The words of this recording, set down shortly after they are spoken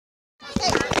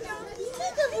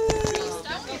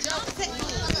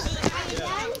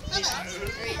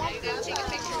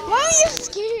Why are you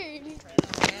scared?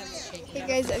 Hey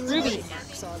guys, I'm Ruby.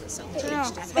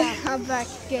 I'm back,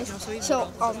 guys.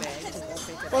 So,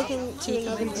 welcome to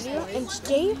another video. And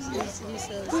today,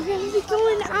 we're going to be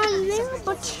going on there,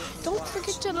 but don't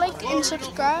forget to like and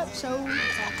subscribe,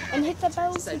 and hit the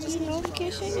bell for the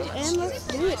notifications, and let's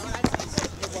do it.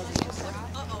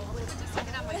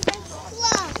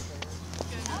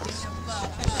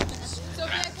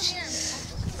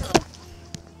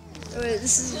 Wait,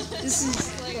 this is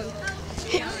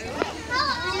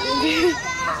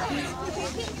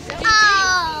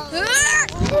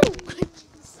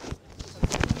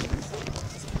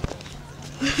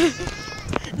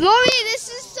Mommy, this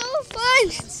is so fun!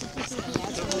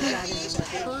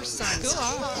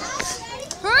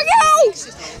 Here we go!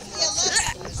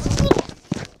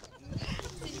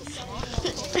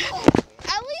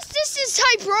 At least this is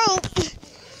type rope,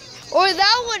 or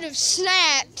that would have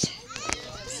snapped.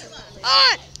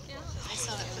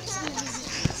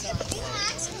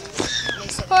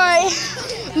 Alright,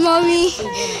 Mommy,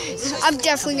 I'm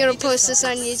definitely going to post this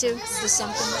on YouTube.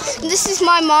 This is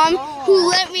my mom who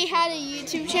let me have a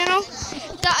YouTube channel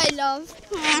that I love.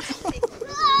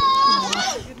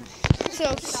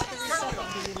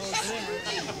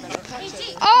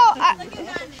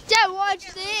 Dad,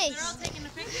 watch this.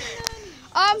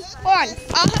 Hold on.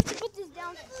 I'll have to put this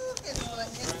down.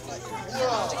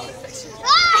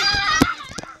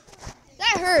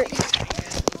 That hurt.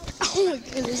 Oh my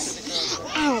goodness.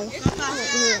 Ow. That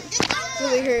hurt.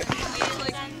 Really hurt.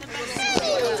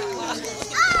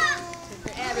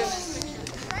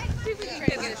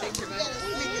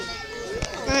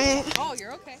 Alright. Oh,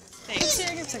 you're okay. Thanks. Here,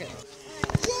 give me a second.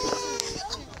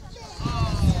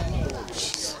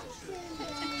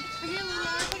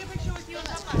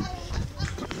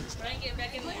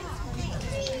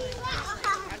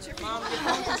 Mom, your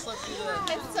phone just slipped through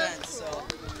the vent, so.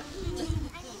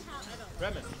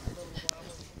 Bremen.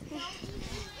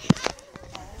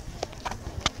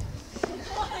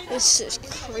 This is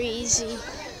crazy.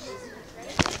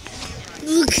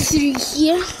 Look through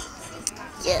here.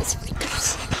 Yeah, it's pretty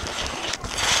crazy.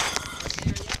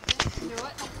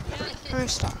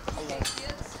 First off.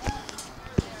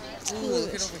 Ooh,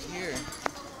 look at over here.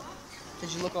 Did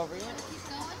you look over yet?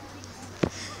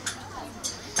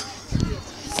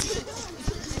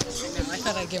 I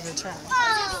thought I'd give it a try.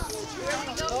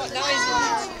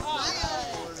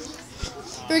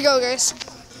 Here we go, guys.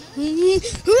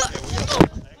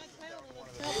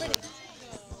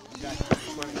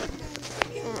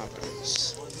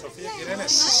 Sophia, get in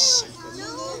it.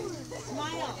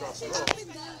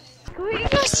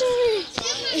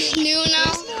 New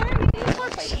now.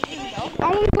 I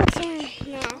want to go somewhere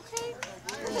now.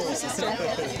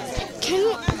 Can you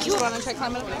want to try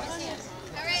climbing up?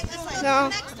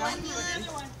 No.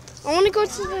 I want to go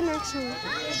to the next one.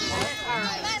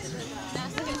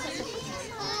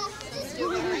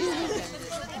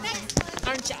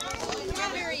 Aren't you? You're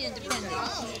very independent.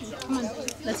 Come on,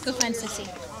 let's go find Sissy.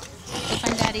 Go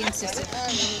find Daddy and Sissy.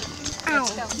 Ow.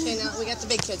 Okay, now we got the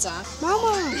big kids off.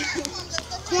 Mama.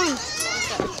 Come on.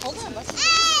 Hold on, bud.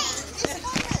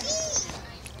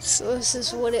 So this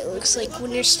is what it looks like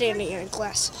when you're standing in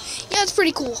glass. Yeah, it's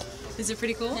pretty cool. Is it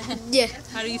pretty cool? Yeah.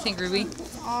 How do you think, Ruby?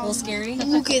 A little scary?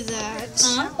 Look at that.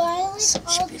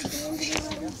 Such beautiful.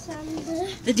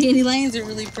 The dandelions are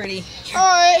really pretty.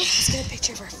 Alright. Let's get a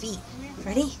picture of our feet.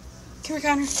 Ready? Come here,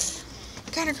 Connor.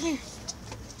 Connor, come here.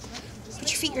 Put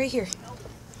your feet right here.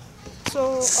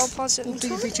 So I'll pause it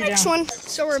until the next one.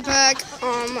 So we're back.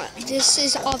 This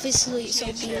is obviously so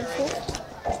beautiful.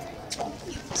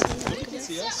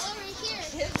 See us?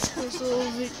 There's a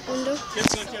little window.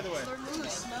 Kids, look the other way.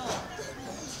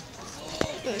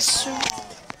 So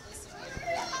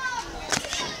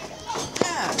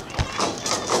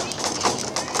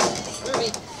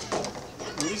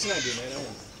Ruby's not doing that.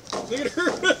 Look at her.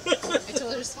 I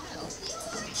told her to smile.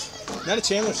 Not a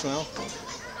Chandler smile.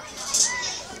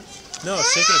 No,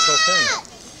 it's shaking its whole thing.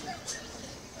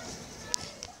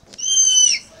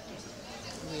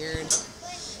 Weird.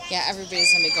 Yeah,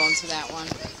 everybody's going to be going to that one.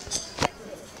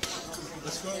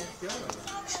 Let's go.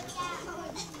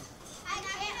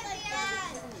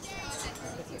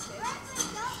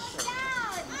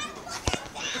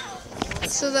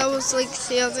 So that was like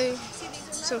the other.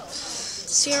 So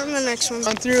see you on the next one.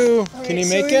 Run through. Can you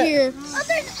make it? Here.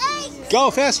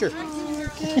 Go faster.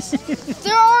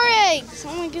 There are eggs.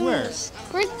 Oh my goodness.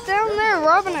 Where? Right down there,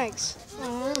 robin eggs.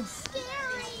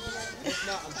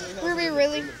 Were we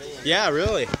really? Yeah,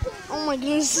 really. Oh my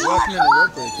goodness. Walking in the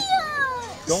rope break.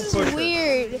 Don't push her.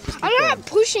 Weird. I'm not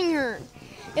pushing her.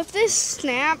 If this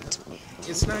snapped,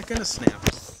 It's not gonna snap.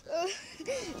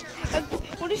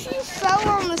 What if you fell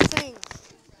on the thing?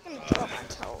 I'm gonna drop my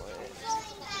towel.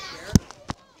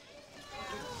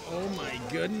 Oh my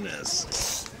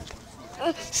goodness.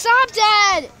 Stop,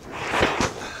 Dad!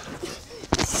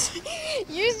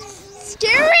 You're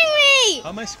scaring me! How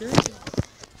am I scaring you?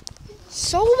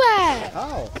 So bad.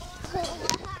 How?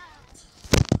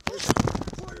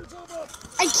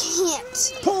 I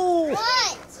can't. Pull!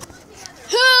 What?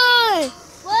 Hey,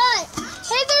 What?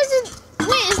 there's a...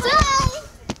 Wait, is that...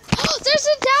 There's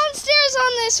a downstairs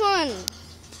on this one.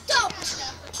 Don't.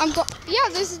 Yeah,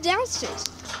 there's a downstairs.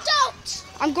 Don't.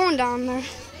 I'm going down there.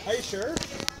 Are you sure?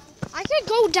 I could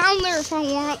go down there if I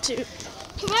want to. Can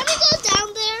we go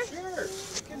down there? Sure.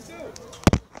 You can too.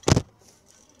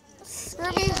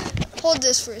 Ruby, hold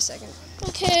this for a second.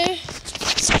 Okay.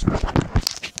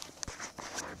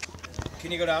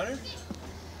 Can you go down there?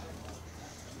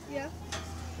 Yeah.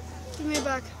 Give me it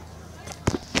back.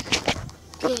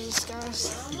 Please,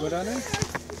 guys. You go down there?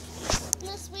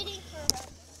 Just waiting for us.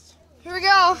 Here we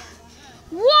go.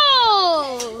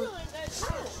 Whoa!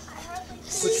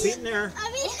 Put your feet in there.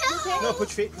 I mean, help. No,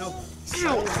 put your feet. No.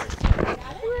 Ow. Look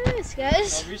at this,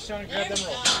 guys. Now reach down and grab them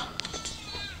ropes.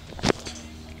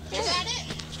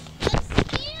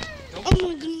 Oh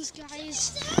my goodness,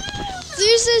 guys.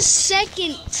 There's a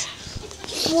second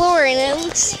floor and it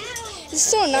looks... It's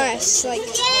so nice. Like,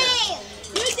 Yay!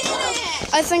 You did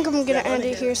it. I think I'm gonna end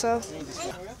it here, so...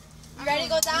 You ready to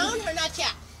go down or not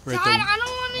yet? We're Dad, I don't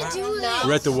want to do this.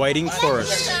 at the Whiting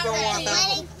Forest.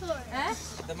 Waiting for it.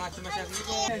 Let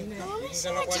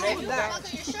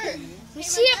me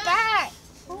see it back.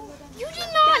 You did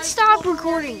not stop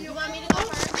recording. You want me to go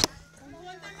first?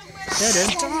 Yeah, I did.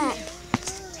 Stop.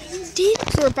 Did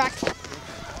we're back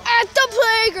at the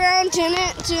playground.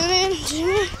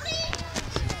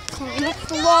 Climbing up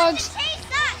the logs. Hey,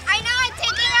 son. I know I'm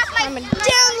taking off my... Climbing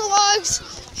down the logs.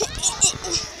 Look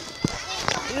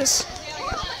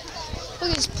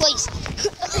at this place.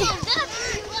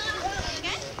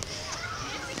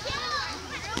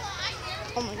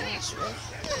 Oh my gosh.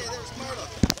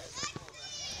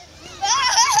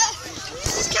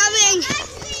 He's coming.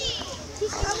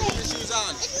 He's coming. It's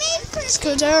made for Let's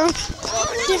go down.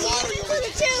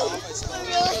 two.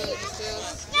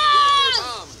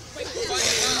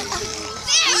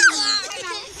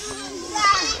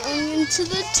 Going into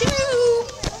the tube.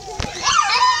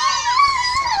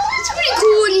 It's pretty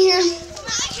cool in here.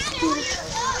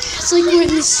 It's like we're in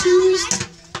the sewers.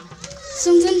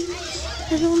 Something.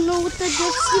 I don't know what that does to.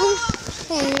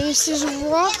 Oh my goodness, there's a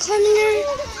rock climbing area.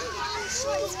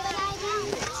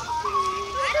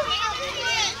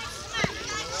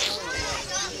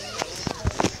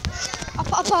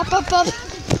 Up.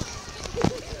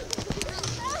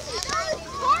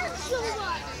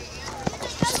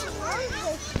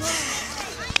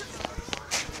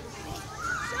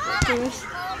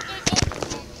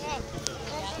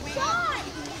 Bye.